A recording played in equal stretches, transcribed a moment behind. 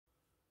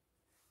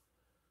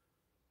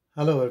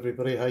Hello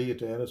everybody, how you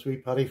doing? It's wee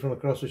Paddy from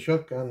across the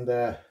Shuck and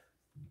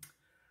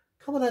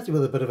coming at you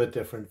with a bit of a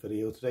different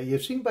video today.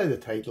 You've seen by the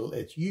title,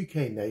 it's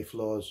UK knife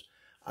laws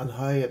and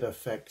how it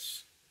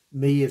affects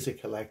me as a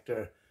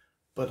collector,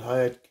 but how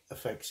it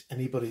affects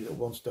anybody that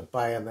wants to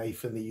buy a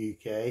knife in the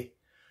UK.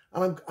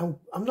 And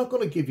I'm not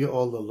going to give you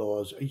all the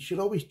laws. You should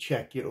always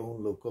check your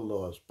own local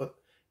laws. But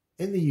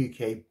in the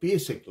UK,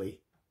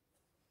 basically,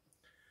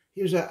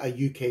 here's a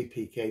UK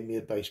PK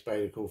made by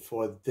Spyderco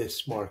for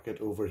this market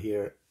over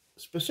here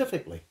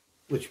specifically,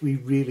 which we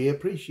really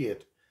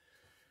appreciate.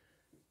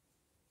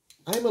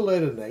 I'm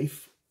allowed a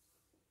knife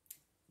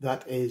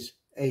that is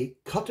a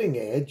cutting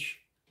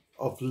edge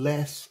of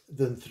less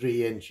than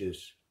 3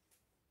 inches.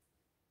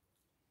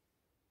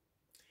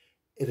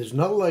 It is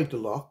not allowed to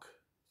lock,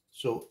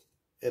 so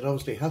it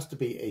obviously has to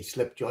be a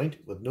slip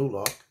joint with no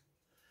lock.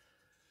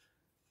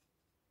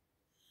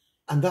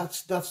 And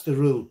that's the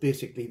rule,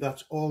 basically.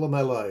 That's all I'm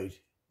allowed.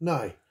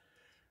 Now,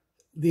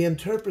 the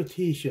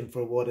interpretation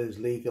for what is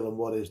legal and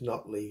what is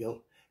not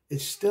legal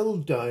is still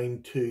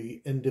down to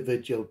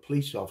individual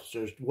police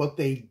officers, what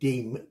they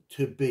deem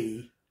to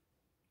be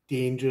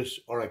dangerous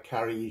or a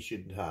carry you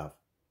shouldn't have.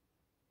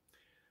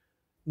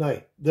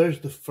 Now, there's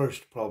the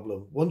first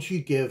problem. Once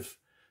you give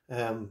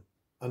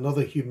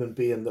another human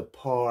being the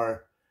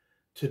power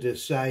to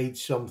decide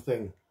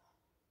something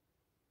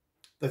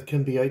that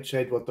can be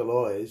outside what the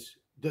law is,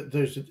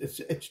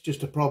 it's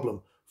just a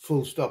problem,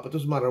 full stop. It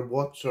doesn't matter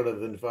what sort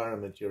of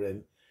environment you're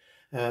in.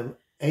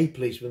 A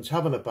policeman's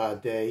having a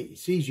bad day, he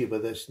sees you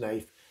with this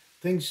knife,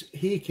 thinks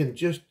he can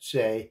just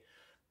say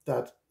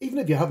that even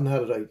if you haven't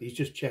had it out, he's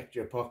just checked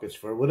your pockets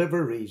for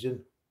whatever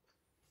reason,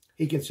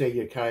 he can say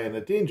you're carrying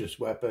a dangerous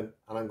weapon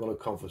and I'm going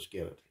to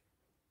confiscate it.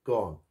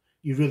 Gone.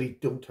 You really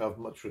don't have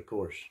much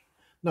recourse.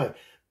 Now,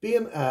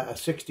 being a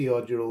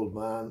 60-odd-year-old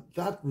man,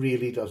 that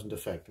really doesn't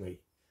affect me.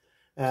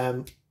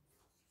 I'm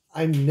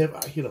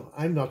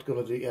not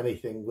going to do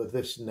anything with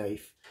this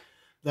knife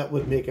that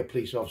would make a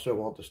police officer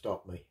want to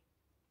stop me.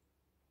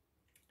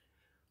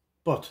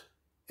 But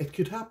it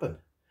could happen.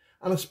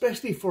 And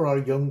especially for our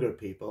younger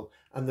people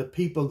and the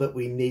people that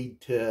we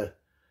need to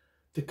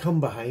come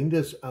behind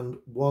us and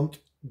want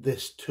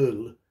this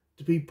tool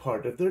to be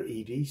part of their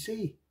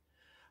EDC.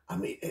 I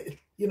mean,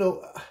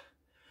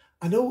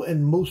 I know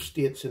in most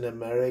states in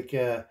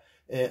America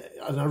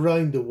and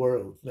around the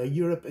world, now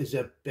Europe is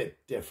a bit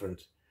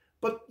different,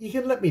 but you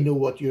can let me know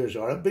what yours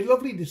are. It'd be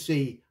lovely to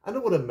see, I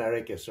know what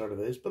America sort of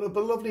is, but it'd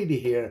be lovely to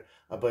hear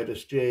about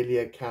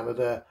Australia,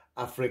 Canada,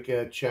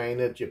 Africa,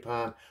 China,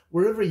 Japan,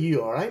 wherever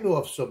you are. I know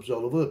of subs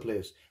all over the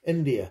place.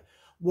 India,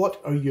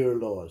 what are your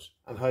laws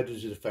and how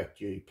does it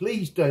affect you?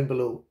 Please down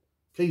below,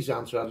 please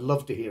answer. I'd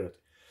love to hear it.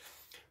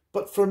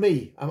 But for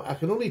me, I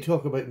can only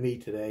talk about me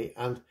today,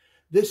 and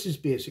this is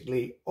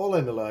basically all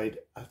I'm allowed: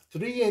 a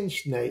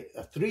 3-inch knife,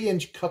 a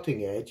 3-inch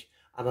cutting edge,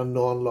 and a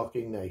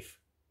non-locking knife.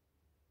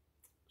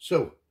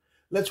 So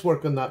let's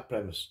work on that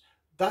premise.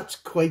 That's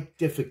quite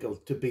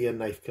difficult to be a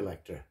knife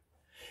collector.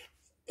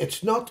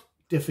 It's not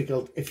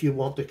difficult if you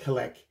want to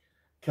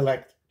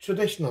collect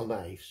traditional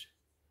knives.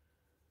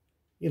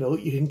 You know,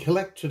 you can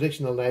collect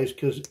traditional knives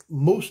because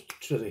most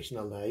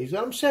traditional knives,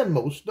 I'm saying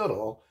most, not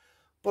all,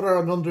 but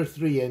are an under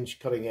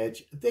 3-inch cutting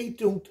edge. They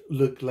don't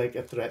look like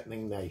a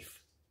threatening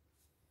knife.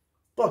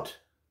 But,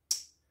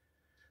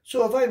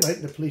 so if I'm out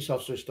and the police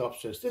officer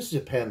stops this is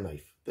a pen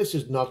knife. This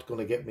is not going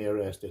to get me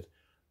arrested.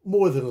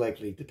 More than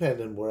likely,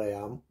 depending on where I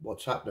am,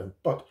 what's happening.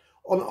 But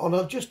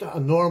on just a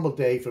normal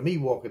day, for me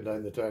walking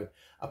down the town,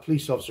 a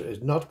police officer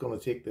is not going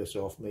to take this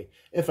off me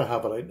if I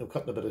have it out and I'm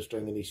cutting a bit of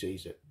string and he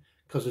sees it,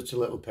 because it's a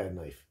little pen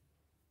knife.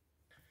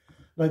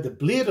 Now, the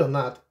blade on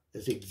that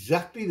is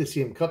exactly the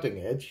same cutting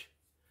edge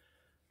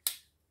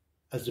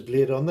as the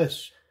blade on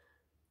this.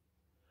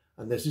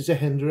 And this is a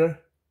hinderer,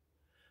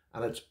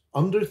 and it's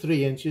under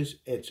 3 inches.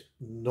 It's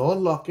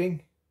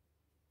non-locking.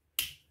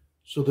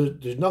 So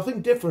there's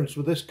nothing different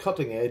with this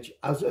cutting edge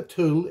as a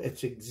tool.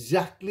 It's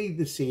exactly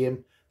the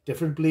same,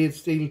 different blade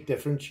steel,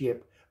 different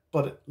shape,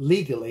 but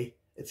legally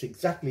it's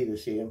exactly the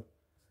same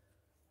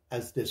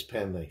as this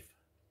pen knife.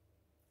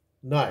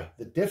 Now,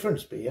 the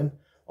difference being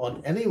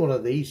on any one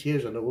of these,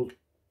 here's an old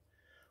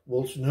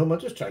Wolstenholme. I'll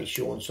just try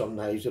showing some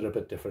knives that are a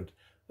bit different.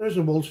 There's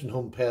a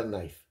Wolstenholme pen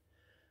knife.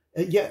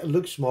 Yeah, it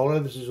looks smaller.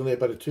 This is only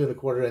about a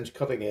 2¼ inch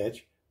cutting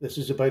edge. This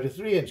is about a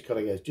 3-inch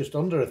cutting edge, just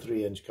under a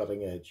 3-inch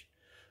cutting edge.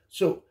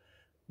 So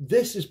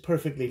this is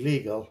perfectly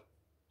legal,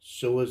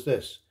 so is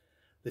this.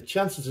 The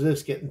chances of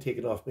this getting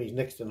taken off me is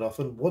next to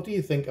nothing. What do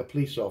you think a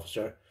police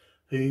officer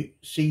who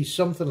sees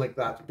something like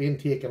that being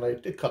taken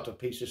out to cut a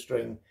piece of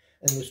string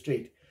in the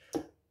street,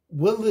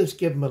 will this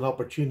give him an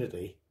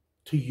opportunity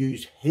to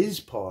use his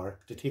power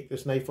to take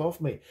this knife off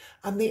me?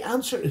 And the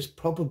answer is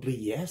probably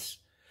yes,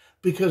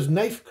 because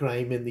knife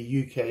crime in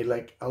the UK,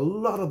 like a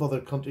lot of other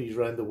countries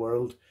around the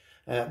world,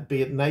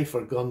 be it knife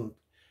or gun,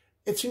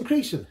 it's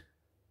increasing.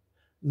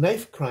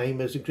 Knife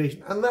crime is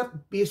increasing, and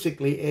that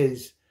basically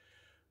is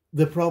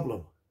the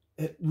problem.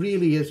 It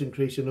really is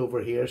increasing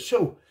over here.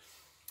 So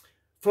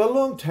for a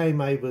long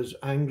time I was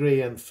angry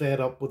and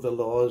fed up with the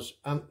laws,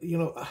 and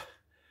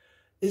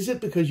Is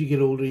it because you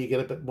get older, you get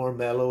a bit more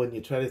mellow and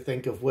you try to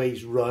think of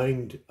ways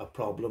round a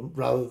problem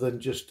rather than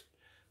just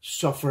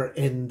suffer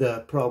in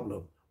the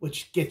problem,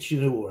 which gets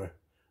you nowhere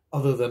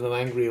other than an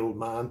angry old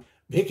man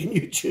making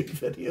YouTube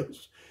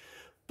videos?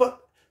 But,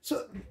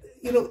 so,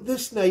 you know,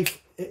 this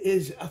knife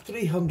is a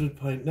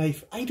 £300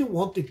 knife. I don't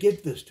want to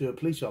give this to a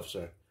police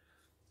officer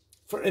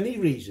for any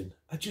reason.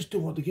 I just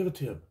don't want to give it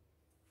to him.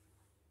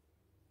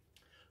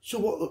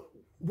 So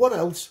what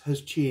else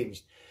has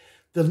changed?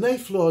 The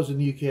knife laws in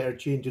the UK are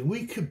changing.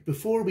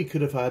 Before we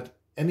could have had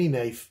any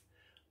knife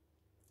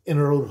in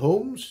our own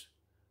homes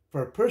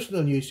for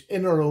personal use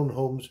in our own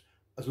homes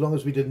as long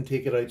as we didn't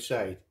take it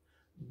outside.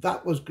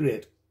 That was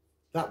great.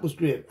 That was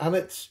great. And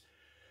it's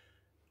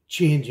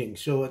changing,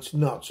 so it's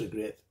not so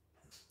great.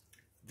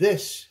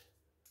 To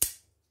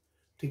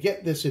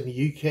get this in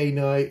the UK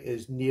now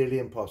is nearly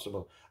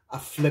impossible. A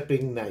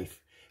flipping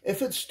knife.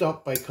 If it's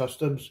stopped by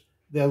customs,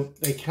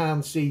 they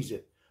can seize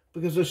it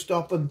because they're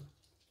stopping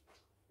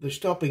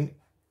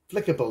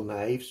flickable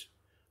knives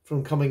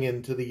from coming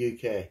into the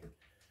UK.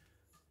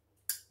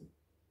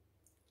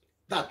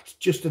 That's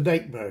just a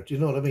nightmare. Do you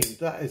know what I mean?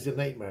 That is a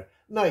nightmare.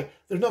 Now,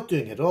 they're not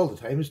doing it all the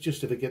time. It's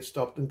just if it gets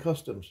stopped in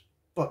customs.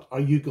 But are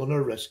you going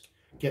to risk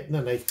getting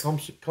a knife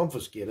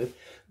confiscated?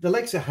 The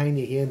likes of Heine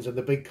Haynes and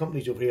the big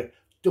companies over here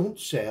don't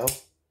sell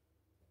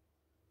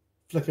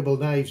flickable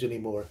knives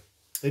anymore.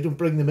 They don't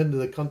bring them into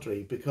the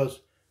country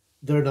because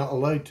they're not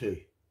allowed to.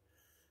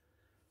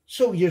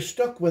 So you're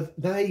stuck with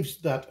knives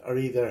that are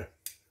either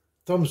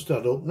thumb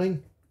stud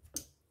opening,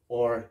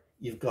 or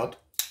you've got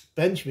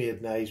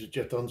Benchmade knives with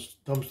your thumb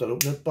stud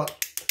opening,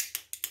 but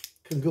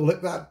can go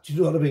like that. Do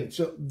you know what I mean?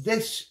 So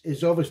this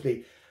is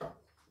obviously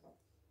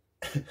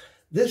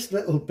this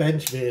little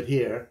Benchmade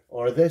here,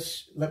 or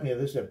this.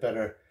 This is a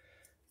better.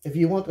 If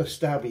you want a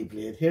stabby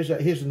blade, here's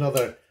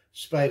another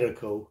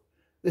Spyderco.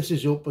 This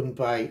is opened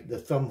by the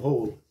thumb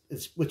hole,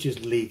 which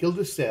is legal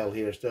to sell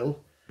here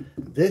still.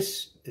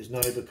 This is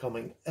now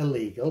becoming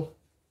illegal.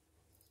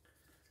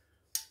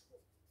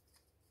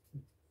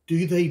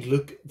 Do they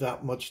look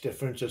that much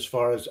different as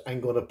far as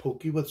I'm going to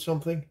poke you with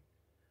something?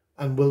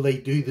 And will they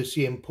do the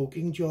same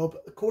poking job?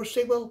 Of course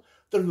they will.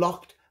 They're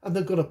locked and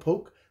they're going to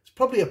poke. It's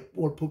probably a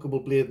more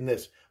pokeable blade than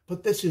this,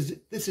 but this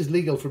is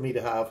legal for me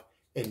to have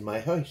in my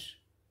house.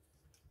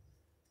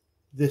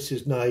 This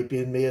is now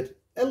being made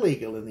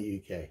illegal in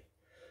the UK.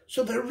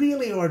 So they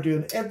really are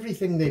doing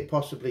everything they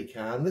possibly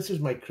can. This is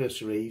my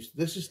Chris Reeves.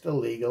 This is still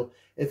legal.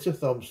 It's a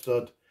thumb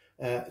stud.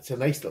 It's a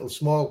nice little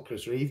small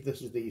Chris Reeves.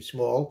 This is the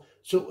small.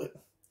 So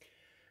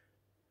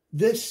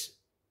this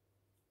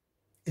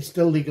is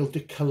still legal to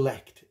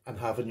collect and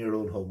have in your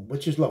own home,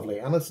 which is lovely.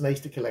 And it's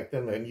nice to collect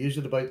them and use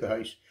it about the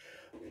house.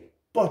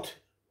 But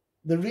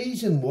the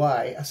reason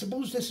why, I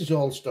suppose this has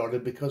all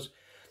started because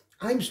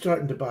I'm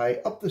starting to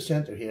buy, up the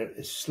centre here,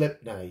 is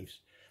slip knives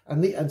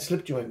and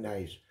slip joint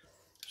knives.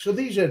 So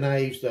these are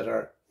knives that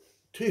are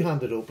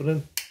two-handed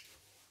opening,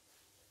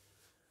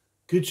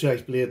 good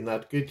size blade and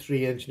that, good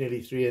 3-inch,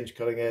 nearly 3-inch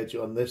cutting edge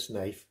on this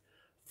knife,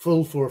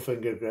 full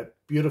 4-finger grip,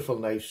 beautiful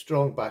knife,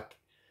 strong back,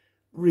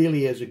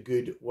 really is a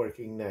good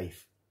working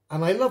knife.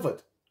 And I love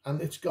it. And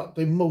it's got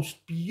the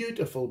most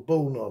beautiful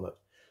bone on it.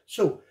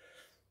 So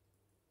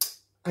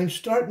I'm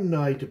starting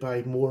now to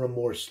buy more and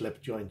more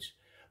slip joints.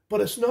 But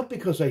it's not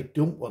because I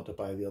don't want to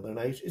buy the other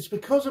knives. It's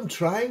because I'm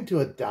trying to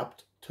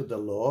adapt to the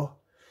law.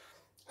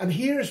 And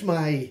here's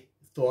my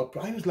thought.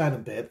 I was lying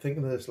in bed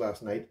thinking of this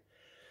last night.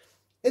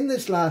 In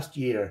this last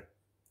year,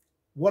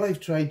 what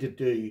I've tried to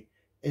do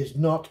is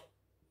not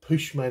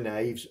push my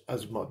knives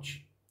as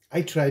much.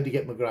 I tried to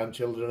get my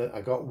grandchildren.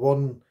 I got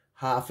one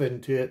half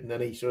into it and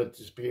then he sort of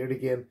disappeared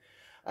again.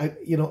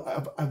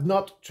 I've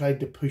not tried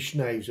to push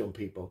knives on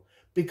people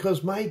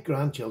because my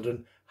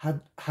grandchildren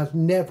have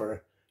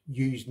never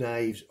used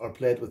knives or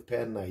played with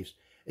pen knives.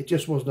 It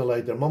just wasn't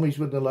allowed. Their mummies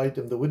wouldn't allow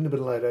them. They wouldn't have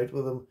been allowed out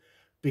with them.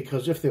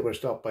 Because if they were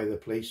stopped by the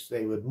police,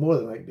 they would more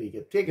than likely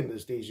get taken to the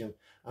station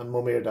and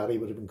mummy or daddy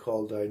would have been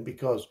called down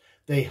because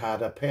they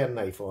had a pen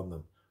knife on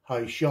them.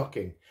 How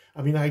shocking.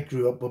 I mean, I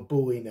grew up with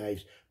Bowie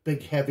knives,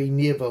 big heavy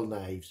naval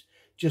knives,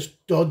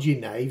 just dodgy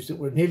knives that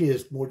were nearly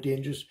as more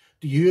dangerous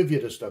to you if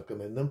you'd have stuck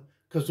them in them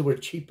because they were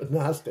cheap and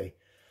nasty.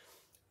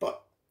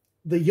 But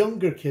the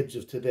younger kids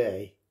of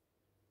today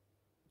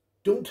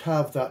don't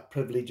have that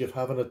privilege of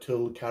having a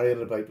tool, carrying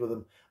it about with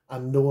them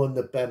and knowing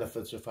the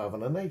benefits of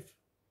having a knife.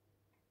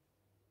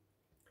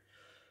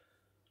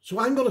 So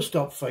I'm going to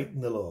stop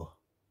fighting the law.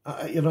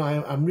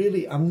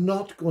 I'm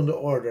not going to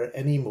order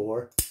any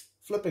more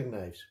flipping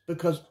knives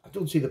because I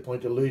don't see the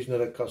point of losing it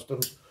at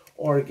customs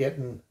or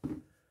getting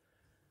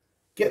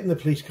the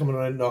police coming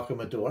around knocking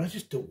my door. I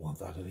just don't want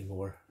that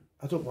anymore.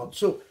 I don't want.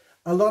 So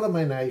a lot of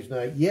my knives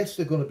now, yes,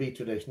 they're going to be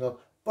traditional,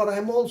 but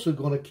I'm also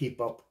going to keep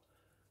up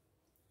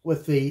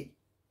with the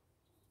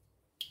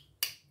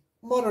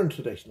modern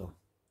traditional.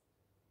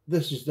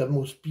 This is the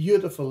most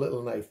beautiful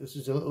little knife. This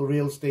is a little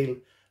real steel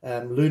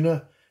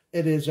Luna.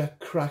 It is a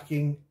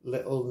cracking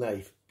little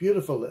knife.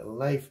 Beautiful little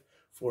knife,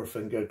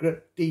 4-finger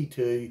grip,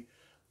 D2,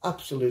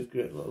 absolute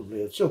great little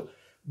blade. So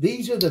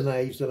these are the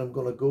knives that I'm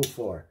going to go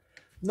for.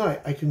 Now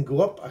I can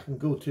go up, I can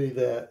go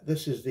to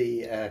this is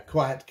the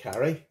quiet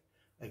carry.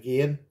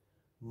 Again,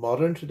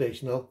 modern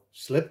traditional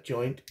slip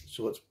joint,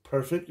 so it's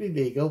perfectly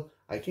legal.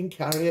 I can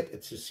carry it.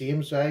 It's the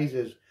same size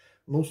as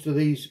most of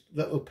these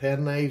little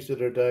pen knives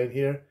that are down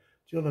here.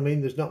 Do you know what I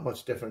mean? There's not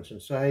much difference in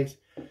size.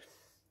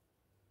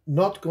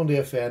 Not going to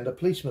offend a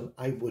policeman,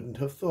 I wouldn't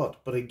have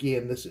thought. But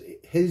again,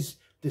 his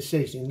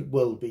decision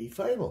will be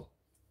final.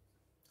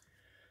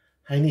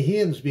 Heine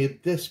Haynes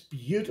made this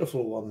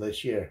beautiful one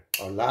this year,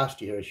 or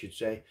last year I should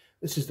say.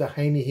 This is the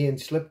Heine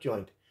Haynes slip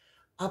joint.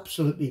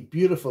 Absolutely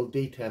beautiful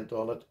detent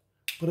on it,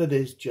 but it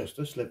is just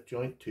a slip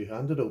joint,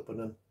 two-handed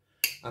opening,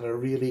 and a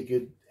really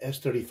good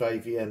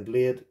S35VN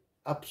blade.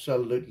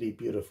 Absolutely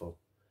beautiful.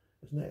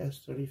 Isn't it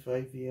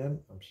S35VN?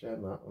 I'm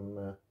saying that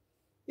on,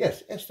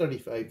 yes,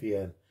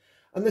 S35VN.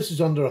 And this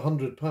is under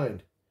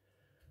 £100.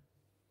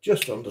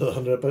 Just under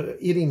 100, but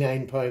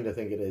 £89 I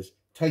think it is.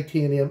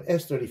 Titanium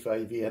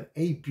S35VN,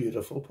 a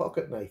beautiful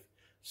pocket knife.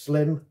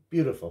 Slim,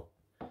 beautiful.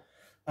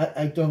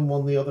 I done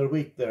one the other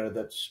week there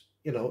that's,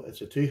 you know,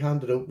 it's a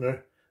two-handed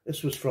opener.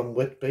 This was from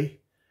Whitby.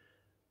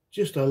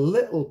 Just a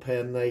little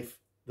pen knife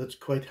that's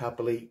quite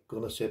happily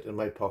going to sit in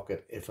my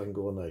pocket if I'm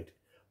going out.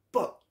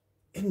 But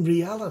in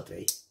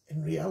reality,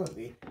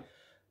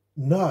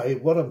 now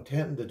what I'm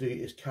tending to do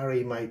is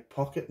carry my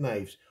pocket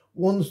knives,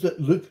 ones that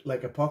look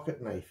like a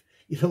pocket knife,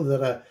 you know,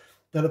 that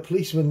a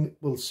policeman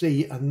will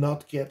see and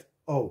not get,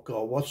 oh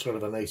God, what sort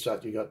of a knife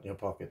that you got in your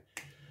pocket.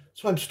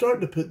 So I'm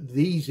starting to put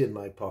these in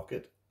my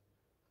pocket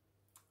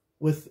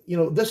with, you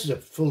know, this is a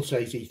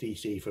full-size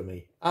EDC for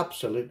me.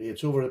 Absolutely.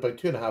 It's over about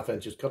 2.5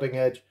 inches cutting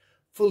edge,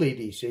 full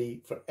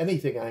EDC for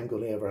anything I'm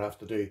going to ever have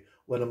to do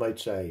when I'm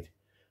outside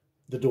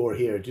the door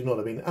here. Do you know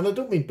what I mean? And I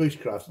don't mean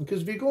bushcrafting,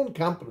 because if you're going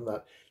camping and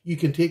that, you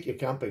can take your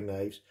camping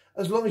knives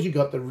as long as you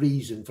got the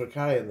reason for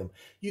carrying them.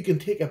 You can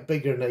take a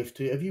bigger knife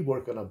too. If you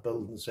work on a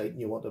building site and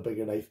you want a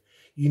bigger knife,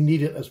 you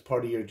need it as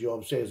part of your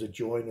job, say as a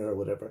joiner or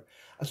whatever.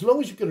 As long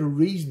as you've got a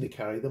reason to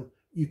carry them,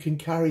 you can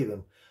carry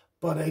them.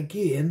 But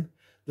again,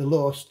 the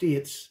law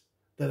states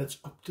that it's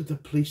up to the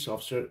police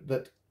officer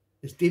that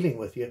is dealing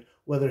with you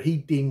whether he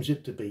deems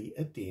it to be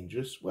a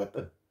dangerous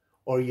weapon,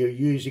 or you're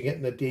using it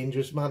in a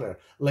dangerous manner,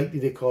 likely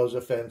to cause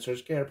offence or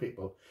scare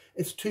people.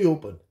 It's too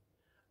open.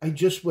 I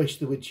just wish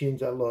they would change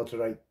that law to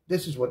right,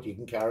 this is what you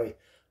can carry,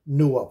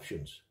 no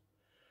options.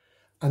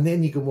 And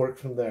then you can work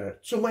from there.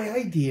 So my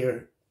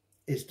idea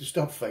is to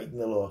stop fighting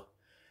the law.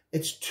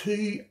 It's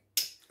too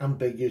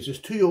ambiguous, it's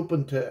too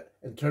open to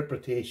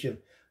interpretation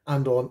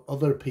and on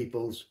other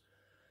people's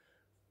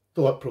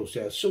thought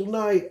process. So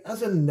now,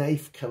 as a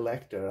knife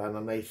collector and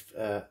a knife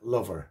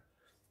lover,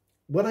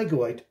 when I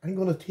go out, I'm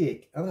going to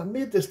take, and I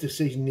made this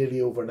decision nearly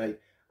overnight,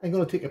 I'm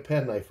going to take a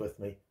penknife with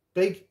me,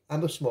 big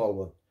and a small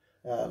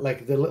one,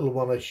 like the little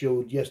one I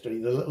showed yesterday,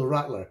 the little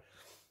rattler.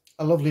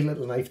 A lovely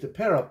little knife to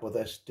pair up with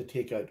this to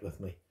take out with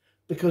me,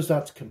 because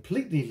that's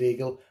completely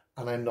legal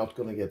and I'm not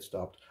going to get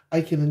stopped. I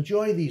can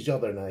enjoy these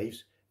other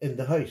knives in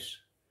the house.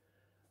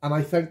 And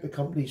I thank the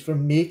companies for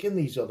making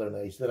these other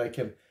knives that I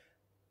can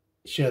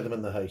share them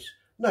in the house.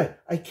 Now,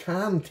 I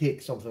can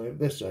take something like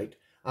this out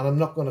and I'm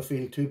not going to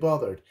feel too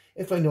bothered.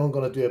 If I know I'm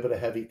going to do a bit of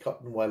heavy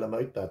cutting while I'm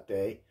out that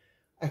day,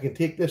 I can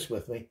take this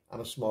with me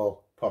and a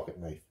small pocket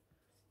knife.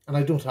 And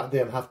I don't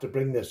then have to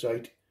bring this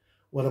out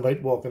when I'm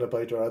out walking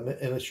about or I'm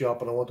in a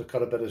shop and I want to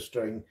cut a bit of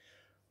string.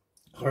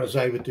 Or as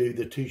I would do,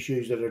 the two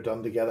shoes that are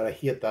done together, I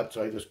hate that,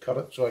 so I just cut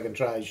it so I can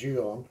try a shoe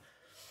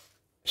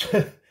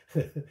on.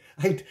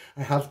 I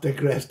have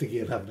digressed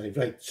again, haven't I?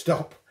 Right,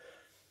 stop.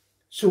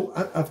 So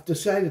I've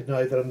decided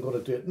now that I'm going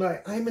to do it. Now,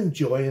 I'm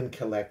enjoying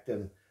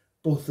collecting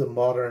both the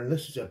modern,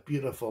 this is a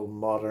beautiful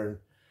modern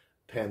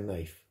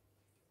penknife,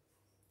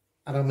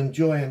 and I'm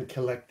enjoying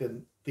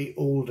collecting the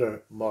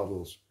older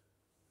models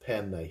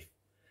penknife.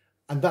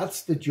 And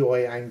that's the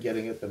joy I'm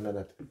getting at the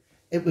minute.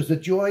 It was the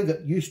joy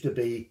that used to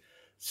be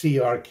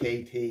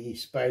CRKT,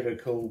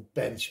 Spyderco,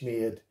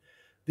 Benchmade.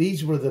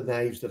 These were the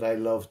knives that I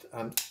loved.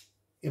 And,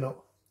 you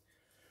know,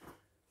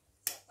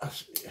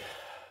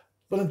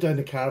 when I'm down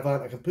the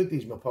caravan, I can put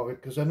these in my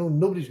pocket because I know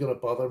nobody's going to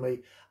bother me.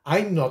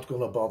 I'm not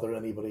going to bother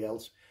anybody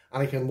else.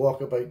 And I can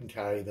walk about and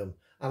carry them.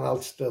 And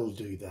I'll still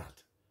do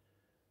that.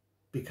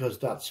 Because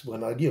that's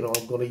when I'm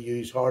going to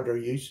use harder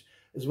use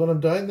is when I'm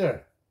down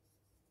there.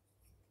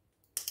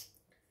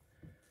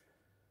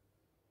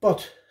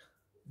 But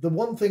the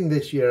one thing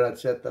this year I'd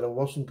said that I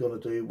wasn't going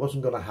to do,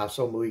 wasn't going to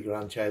hassle my wee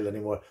grandchild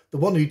anymore. The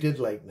one who did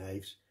like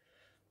knives.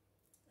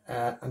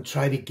 And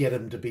try to get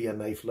him to be a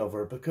knife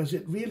lover, because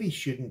it really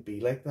shouldn't be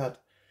like that,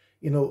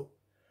 you know.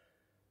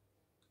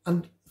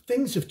 And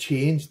things have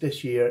changed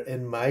this year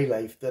in my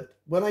life that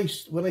when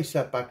I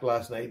sat back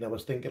last night and I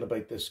was thinking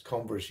about this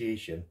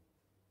conversation,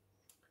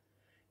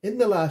 in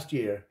the last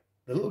year,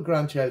 the little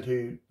grandchild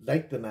who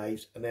liked the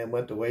knives and then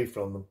went away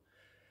from them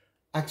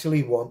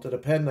actually wanted a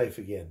penknife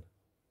again.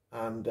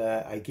 And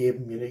I gave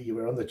him, you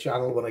were on the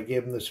channel when I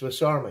gave him the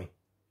Swiss Army.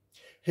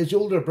 His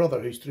older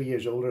brother, who's 3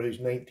 years older, who's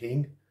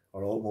 19,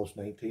 or almost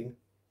 19,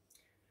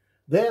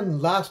 then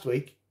last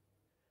week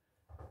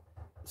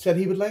said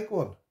he would like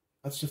one.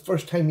 That's the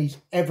first time he's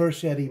ever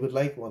said he would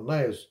like one.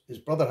 Now, his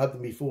brother had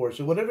them before,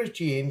 so whatever's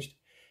changed,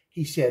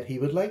 he said he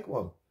would like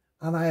one.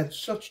 And I had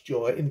such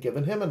joy in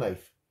giving him a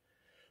knife.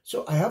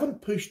 So I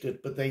haven't pushed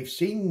it, but they've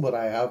seen what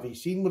I have.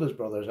 He's seen what his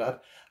brother's had.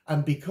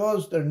 And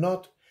because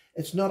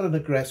it's not an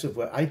aggressive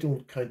weapon. I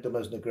don't count them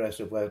as an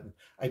aggressive weapon.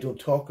 I don't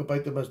talk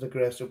about them as an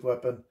aggressive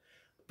weapon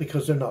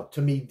because they're not.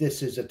 To me,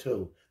 this is a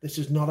tool. This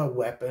is not a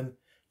weapon.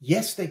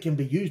 Yes, they can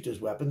be used as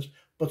weapons,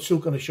 but so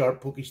can a sharp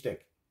pokey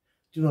stick.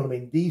 Do you know what I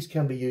mean? These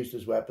can be used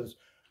as weapons,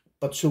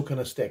 but so can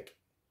a stick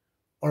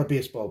or a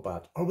baseball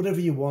bat or whatever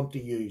you want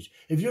to use.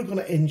 If you're going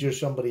to injure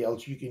somebody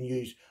else, you can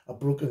use a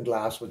broken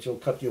glass, which will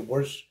cut you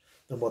worse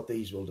than what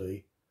these will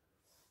do.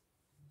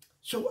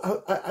 So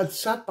I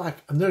sat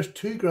back, and there's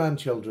 2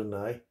 grandchildren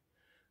now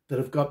that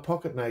have got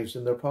pocket knives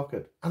in their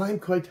pocket, and I'm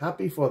quite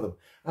happy for them.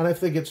 And if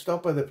they get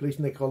stopped by the police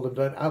and they call them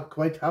down, I'll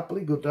quite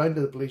happily go down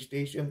to the police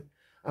station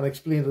and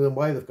explain to them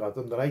why they've got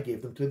them, that I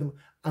gave them to them,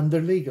 and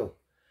they're legal.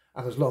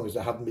 And as long as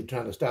they haven't been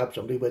trying to stab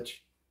somebody,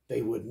 which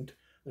they wouldn't,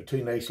 they're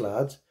 2 nice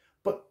lads.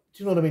 But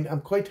do you know what I mean?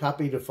 I'm quite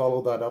happy to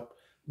follow that up,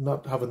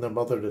 not having their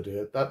mother to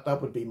do it.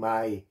 That would be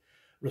my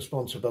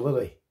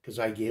responsibility because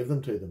I gave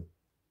them to them.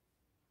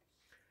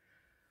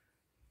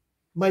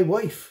 My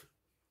wife,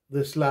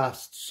 this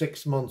last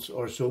 6 months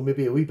or so,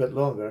 maybe a wee bit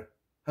longer,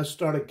 has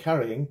started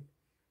carrying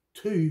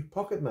 2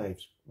 pocket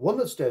knives. One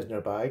that stays in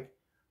her bag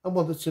and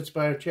one that sits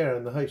by her chair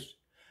in the house.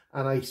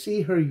 And I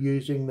see her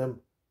using them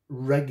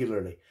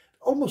regularly.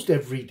 Almost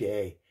every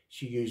day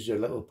she uses her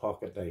little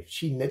pocket knife.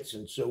 She knits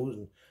and sews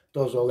and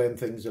does all them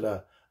things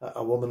that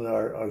a woman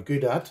are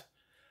good at.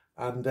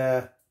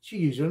 And she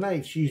uses her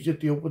knife. She used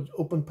it to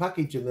open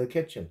package in the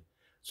kitchen.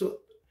 So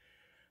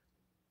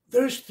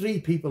there's 3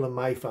 people in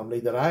my family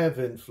that I have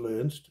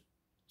influenced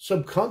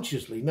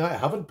subconsciously. Now, I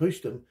haven't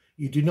pushed them.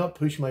 You do not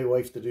push my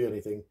wife to do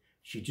anything.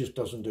 She just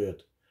doesn't do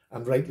it.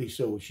 And rightly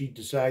so. She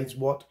decides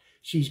what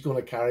she's going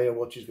to carry or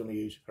what she's going to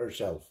use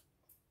herself.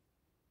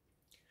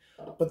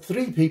 But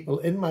 3 people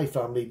in my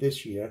family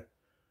this year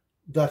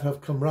that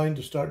have come round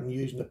to starting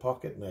using a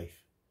pocket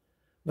knife.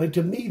 Now,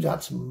 to me,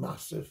 that's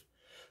massive.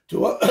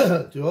 To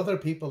other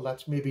people,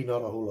 that's maybe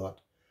not a whole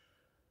lot.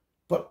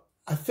 But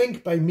I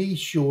think by me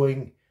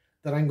showing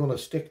that I'm going to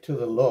stick to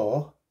the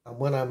law, and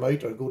when I'm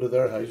out or go to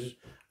their houses,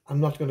 I'm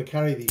not going to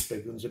carry these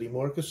big ones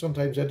anymore, because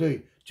sometimes I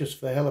do, just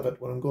for the hell of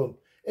it. When I'm going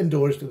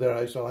indoors to their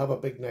house, I'll have a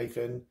big knife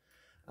in,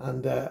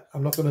 and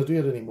I'm not going to do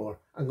it anymore.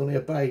 I'm going to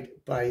abide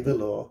by the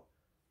law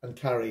and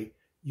carry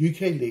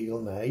UK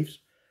legal knives.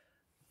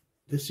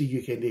 This is a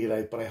UK legal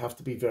knife, but I have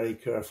to be very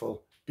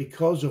careful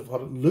because of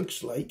what it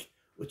looks like,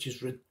 which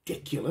is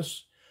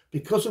ridiculous.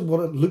 Because of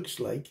what it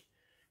looks like,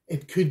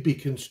 it could be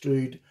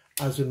construed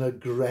as an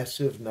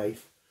aggressive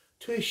knife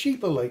to a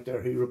sheeple out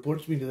there who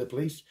reports me to the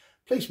police.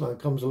 Policeman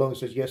comes along and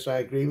says, yes, I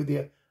agree with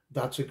you.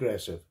 That's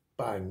aggressive.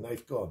 Bang,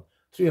 knife gone.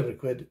 300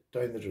 quid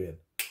down the drain.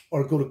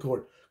 Or go to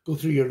court, go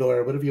through your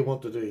lawyer, whatever you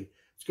want to do.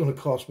 It's going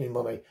to cost me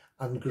money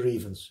and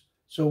grievance.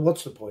 So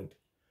what's the point?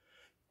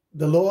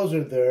 The laws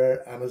are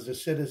there, and as a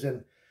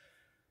citizen,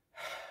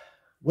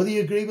 whether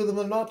you agree with them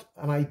or not,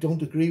 and I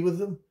don't agree with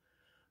them,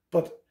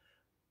 but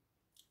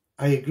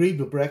I agreed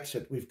with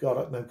Brexit, we've got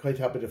it, and I'm quite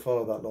happy to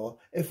follow that law.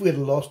 If we had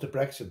lost the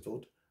Brexit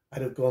vote,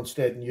 I'd have gone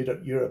stayed in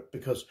Europe,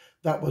 because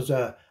that was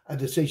a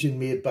decision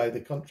made by the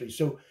country.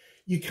 So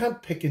you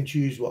can't pick and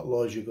choose what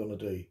laws you're going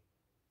to do.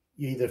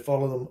 You either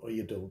follow them or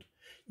you don't.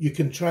 You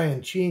can try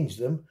and change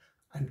them.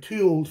 I'm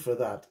too old for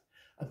that.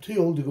 I'm too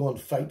old to go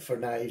and fight for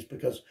knives,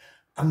 because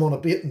I'm on a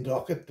baiting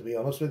docket, to be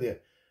honest with you.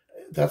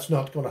 That's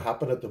not going to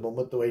happen at the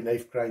moment, the way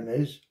knife crime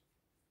is.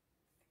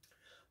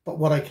 But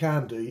what I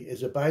can do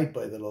is abide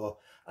by the law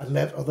and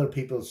let other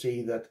people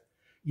see that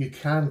you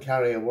can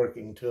carry a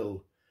working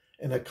tool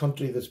in a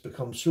country that's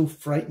become so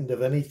frightened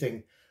of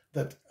anything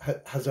that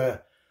has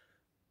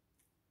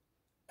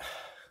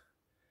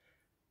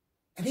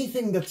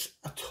anything that's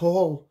at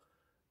all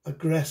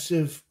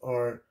aggressive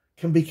or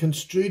can be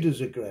construed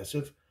as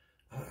aggressive.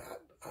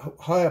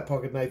 How a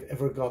pocket knife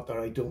ever got there,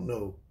 I don't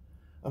know.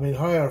 I mean,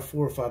 how our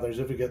forefathers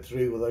ever get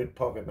through without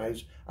pocket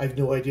knives, I've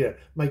no idea.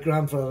 My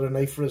grandfather had a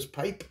knife for his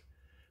pipe.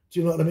 Do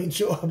you know what I mean?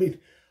 So, I mean,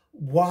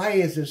 why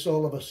is this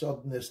all of a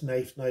sudden, this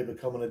knife now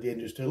becoming a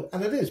dangerous tool?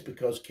 And it is,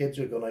 because kids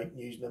are going out and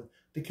using them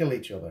to kill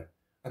each other.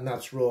 And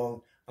that's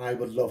wrong. And I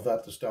would love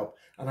that to stop.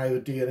 And I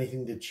would do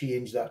anything to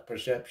change that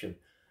perception.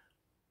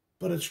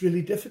 But it's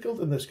really difficult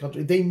in this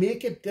country. They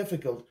make it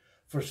difficult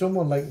for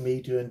someone like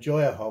me to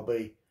enjoy a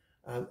hobby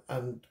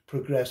and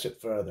progress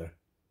it further.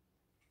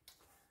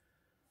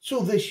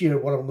 So this year,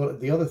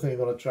 the other thing I'm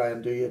going to try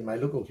and do in my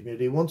local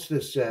community, once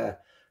this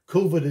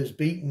COVID is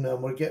beaten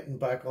and we're getting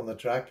back on the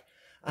track,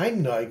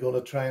 I'm now going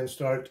to try and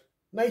start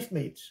knife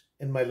meets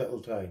in my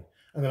little town.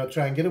 I'm going to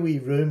try and get a wee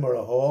room or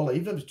a hall,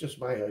 even if it's just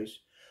my house.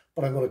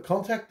 But I'm going to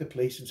contact the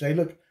police and say,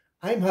 look,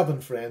 I'm having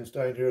friends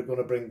down here who are going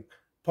to bring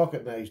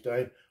pocket knives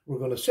down. We're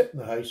going to sit in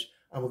the house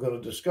and we're going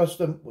to discuss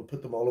them. We'll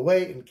put them all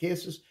away in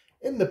cases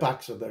in the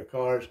backs of their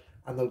cars,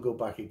 and they'll go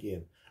back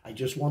again. I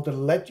just want to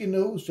let you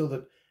know so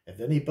that if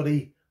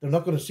anybody, they're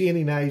not going to see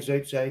any knives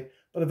outside,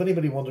 But if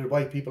anybody wondered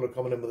why people are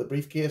coming in with a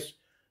briefcase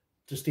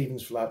to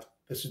Stephen's flat,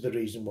 this is the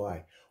reason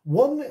why.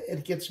 One,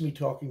 it gets me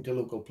talking to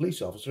local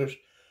police officers.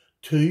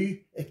 Two,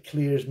 it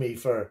clears me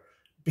for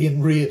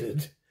being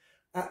raided.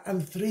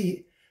 And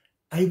three,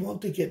 I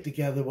want to get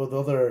together with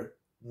other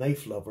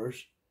knife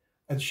lovers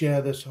and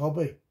share this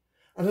hobby.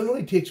 And it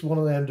only takes one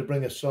of them to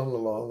bring a son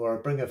along or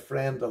bring a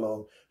friend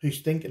along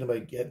who's thinking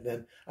about getting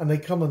in, and they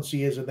come and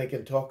see us and they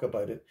can talk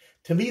about it.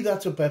 To me,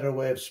 that's a better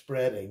way of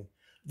spreading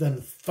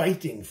than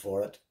fighting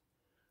for it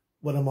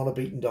when I'm on a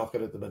beaten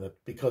docket at the minute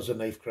because of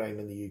knife crime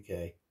in the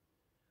UK.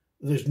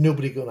 There's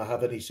nobody going to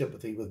have any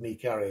sympathy with me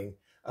carrying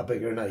a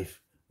bigger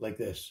knife like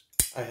this.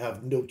 I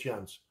have no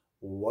chance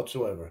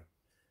whatsoever.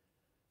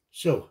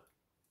 So,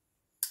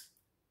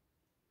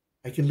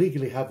 I can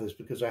legally have this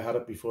because I had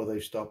it before they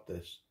stopped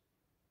this,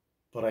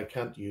 but I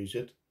can't use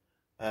it.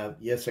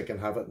 Yes, I can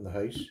have it in the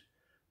house,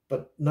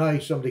 but now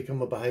somebody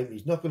coming behind me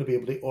is not going to be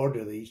able to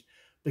order these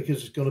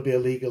because it's going to be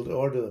illegal to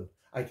order them.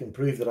 I can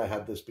prove that I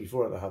had this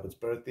before. I have its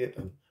birth date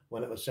and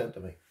when it was sent to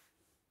me.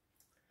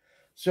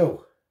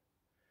 So,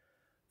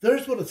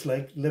 there's what it's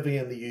like living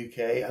in the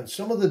UK and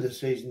some of the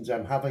decisions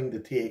I'm having to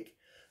take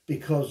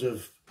because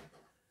of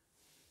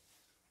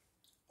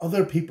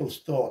other people's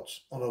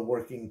thoughts on a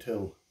working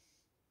tool.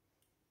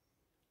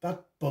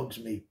 That bugs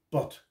me,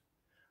 but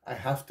I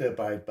have to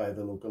abide by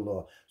the local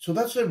law. So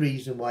that's the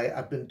reason why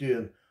I've been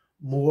doing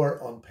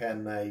more on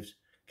pen knives,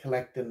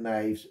 collecting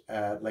knives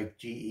like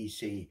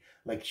GEC,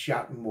 like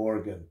Shatton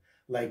Morgan,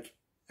 like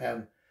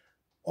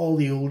all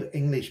the old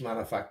English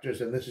manufacturers,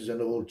 and this is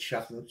an old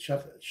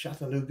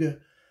Chattanooga,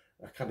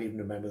 I can't even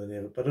remember the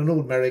name, but an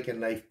old American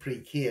knife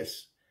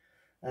pre-case,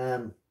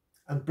 and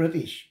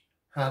British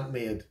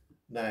handmade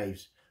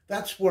knives.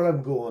 That's where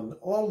I'm going,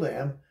 all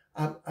them,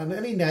 and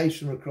any knives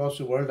from across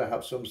the world. I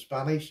have some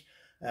Spanish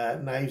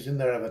knives in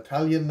there, I have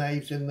Italian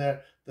knives in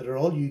there that are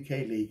all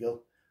UK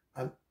legal,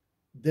 and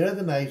they're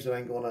the knives that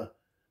I'm going to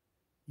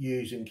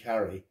use and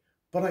carry.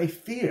 But I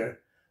fear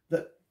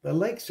that the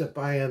likes of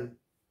buying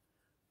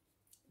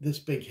this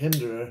big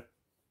Hinderer,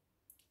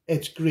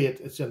 it's great.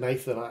 It's a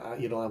knife that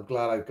I'm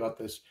glad I've got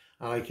this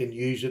and I can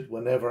use it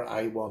whenever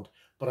I want.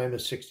 But I'm a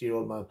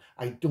 60-year-old man.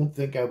 I don't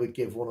think I would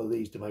give one of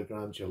these to my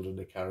grandchildren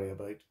to carry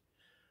about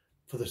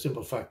for the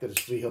simple fact that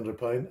it's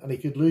 £300 and he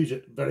could lose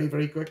it very,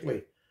 very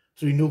quickly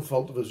through no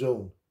fault of his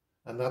own.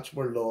 And that's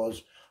where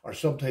laws are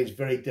sometimes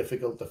very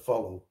difficult to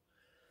follow.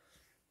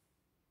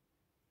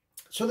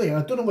 So there,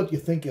 I don't know what you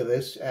think of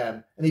this.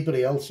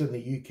 Anybody else in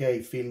the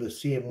UK feel the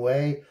same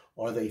way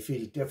or they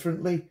feel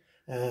differently?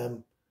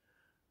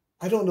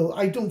 I don't know.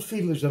 I don't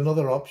feel there's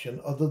another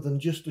option other than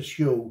just to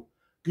show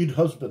good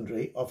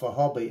husbandry of a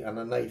hobby and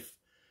a knife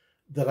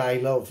that I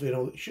love. You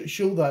know,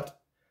 show that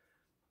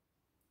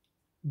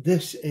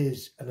this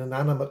is an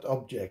inanimate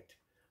object.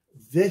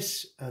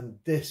 This and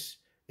this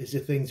is the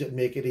things that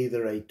make it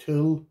either a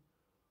tool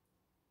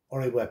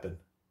or a weapon.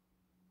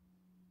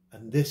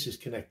 And this is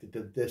connected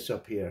to this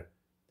up here.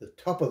 The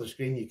top of the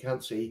screen you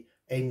can't see,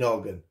 a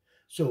noggin.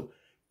 So,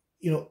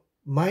 you know,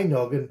 my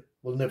noggin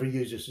will never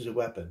use this as a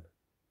weapon.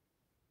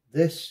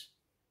 This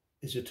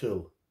is a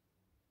tool.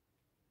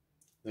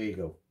 There you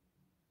go.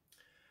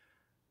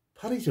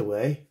 Paddy's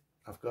away.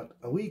 I've got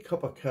a wee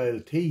cup of Kyle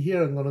tea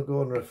here. I'm going to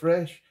go and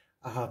refresh.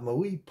 I have my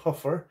wee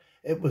puffer.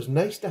 It was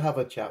nice to have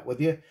a chat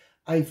with you.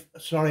 I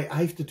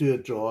have to do a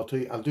draw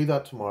too. I'll do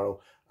that tomorrow.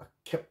 I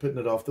kept putting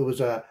it off. There was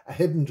a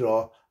hidden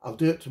draw. I'll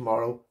do it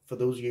tomorrow for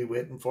those of you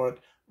waiting for it.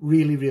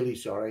 Really, really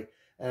sorry.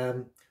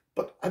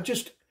 But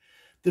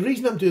the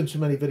reason I'm doing so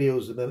many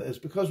videos is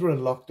because we're in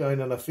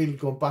lockdown and I feel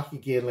going back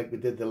again like we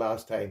did the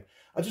last time.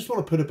 I just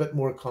want to put a bit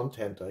more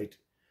content out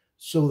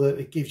so that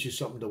it gives you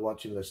something to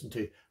watch and listen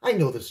to. I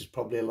know this is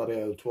probably a lot of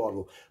old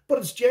twaddle, but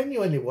it's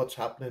genuinely what's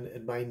happening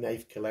in my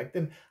knife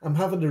collecting. I'm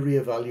having to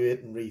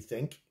reevaluate and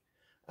rethink.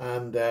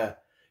 And,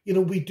 you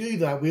know, we do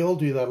that. We all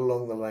do that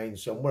along the line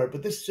somewhere.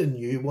 But this is a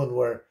new one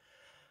where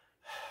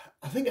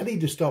I think I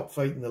need to stop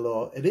fighting the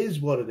law. It is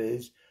what it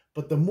is.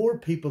 But the more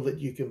people that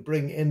you can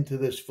bring into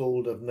this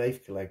fold of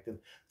knife collecting,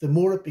 the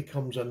more it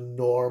becomes a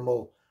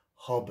normal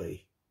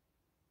hobby.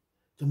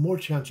 The more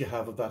chance you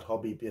have of that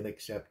hobby being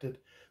accepted.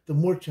 The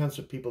more chance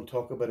that people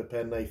talk about a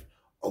penknife.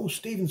 Oh,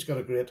 Stephen's got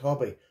a great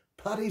hobby.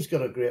 Paddy's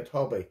got a great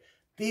hobby.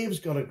 Dave's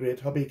got a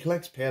great hobby. He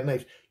collects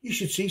penknives. You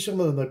should see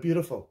some of them. They're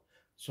beautiful.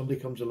 Somebody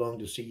comes along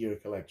to see your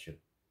collection.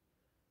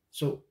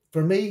 So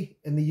for me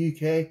in the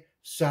UK,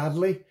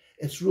 sadly,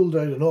 it's ruled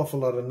out an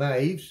awful lot of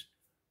knives,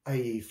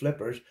 i.e.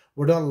 flippers.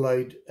 We're not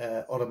allowed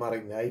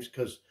automatic knives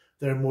because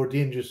they're more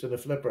dangerous than a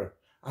flipper.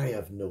 I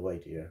have no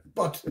idea.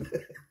 But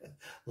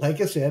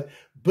like I said,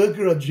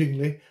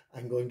 begrudgingly,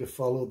 I'm going to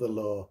follow the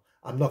law.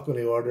 I'm not going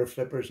to order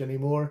flippers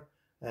anymore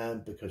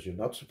because you're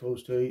not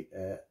supposed to.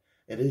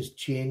 It is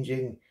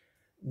changing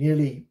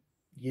nearly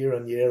year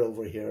on year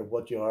over here,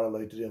 what you are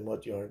allowed to do and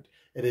what you aren't.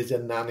 It is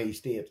a nanny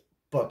state,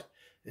 but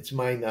it's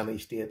my nanny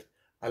state.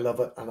 I love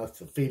it, and I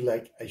feel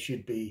like I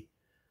should be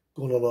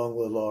going along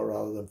with the law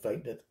rather than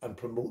fighting it and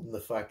promoting the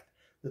fact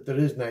that there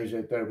is knives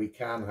out there we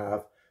can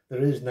have,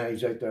 there is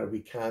knives out there we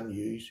can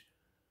use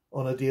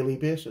on a daily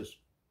basis.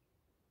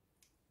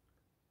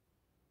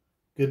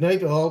 Good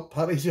night all.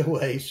 Paddy's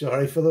away.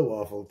 Sorry for the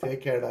waffle.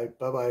 Take care now.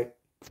 Bye-bye.